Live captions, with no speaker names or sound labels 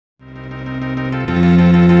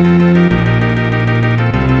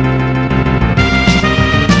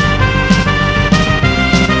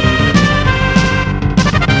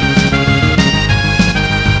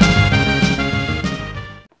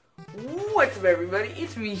What's up, everybody?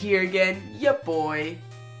 It's me here again, ya boy.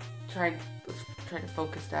 Trying to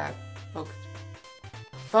focus that.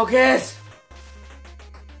 Focus!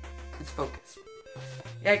 It's focus.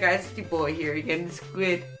 Yeah, guys, it's the boy here again, the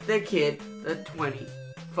Squid, the Kid, the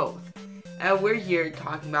 24th. And we're here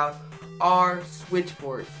talking about our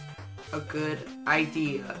switchboard. A good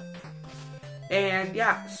idea. And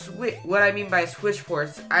yeah, what I mean by switch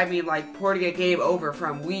ports, I mean like porting a game over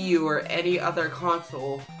from Wii U or any other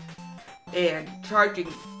console and charging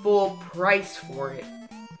full price for it.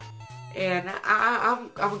 And I'm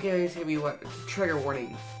gonna give you what, trigger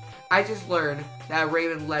warning. I just learned that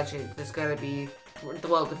Rayman Legends is gonna be,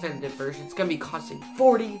 the definitive version, it's gonna be costing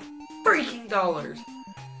 $40 freaking dollars.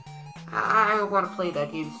 I want to play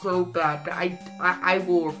that game so bad, but I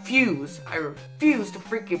will refuse. I refuse to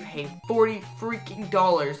freaking pay $40 freaking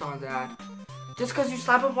dollars on that. Just because you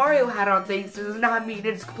slap a Mario hat on things does not mean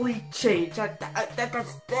it's complete change. I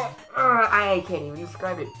can't even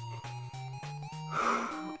describe it.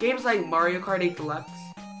 Games like Mario Kart 8 Deluxe,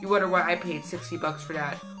 you wonder why I paid $60 for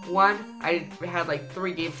that. One, I had like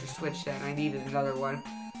 3 games for Switch then, I needed another one.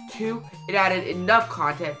 2, it added enough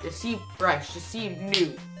content to seem fresh, to seem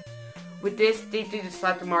new. With this, they just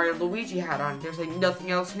slapped the Mario Luigi hat on. There's like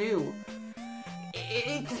nothing else new.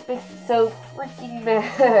 It just makes me so freaking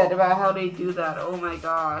mad about how they do that. Oh my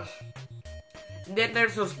gosh. And then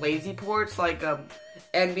there's those lazy ports like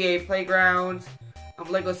NBA Playgrounds,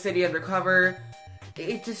 Lego City Undercover.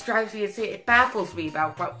 It just drives me insane. It baffles me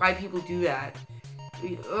about why people do that.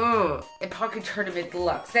 Ugh. And Pocket Tournament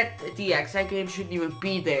Deluxe, that DX, that game shouldn't even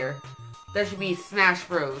be there. That should be Smash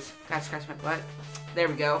Bros. Gotta scratch my butt. There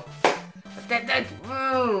we go. That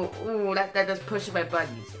just pushes my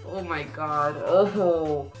buttons. Oh my god.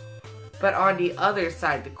 Oh. But on the other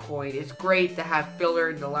side of the coin, it's great to have filler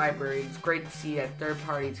in the library. It's great to see that third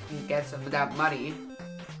parties can get some of that money.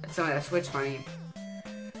 Some of that Switch money.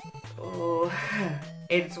 Oh.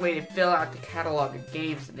 And it's a way to fill out the catalog of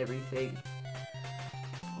games and everything.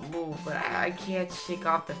 Oh, but I can't shake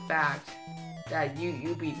off the fact that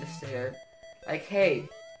you beat the stare. Like, hey,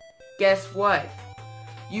 guess what?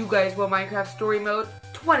 You guys want Minecraft Story Mode?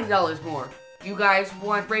 $20 more. You guys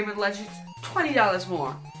want Rayman Legends? $20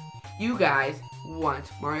 more. You guys want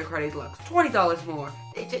Mario Kart 8 Deluxe? $20 more.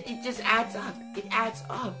 It just adds up. It adds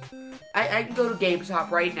up. I can go to GameStop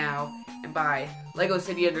right now and buy Lego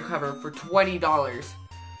City Undercover for $20.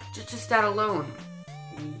 Just that alone.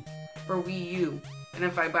 For Wii U. And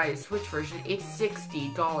if I buy a Switch version, it's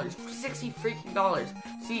 $60. $60 freaking dollars.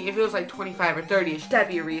 See, if it was like 25 or 30-ish, that'd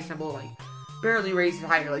be reasonable, like, barely raise it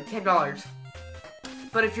higher, like $10.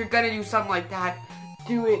 But if you're gonna do something like that,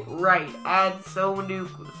 do it right. Add so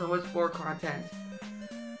much more content.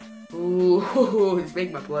 Ooh, it's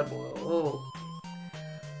making my blood boil. Oh.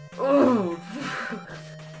 Oh.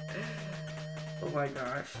 Oh my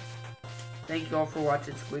gosh. Thank you all for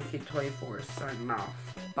watching Squid Kid 24 signing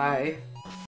off. Bye.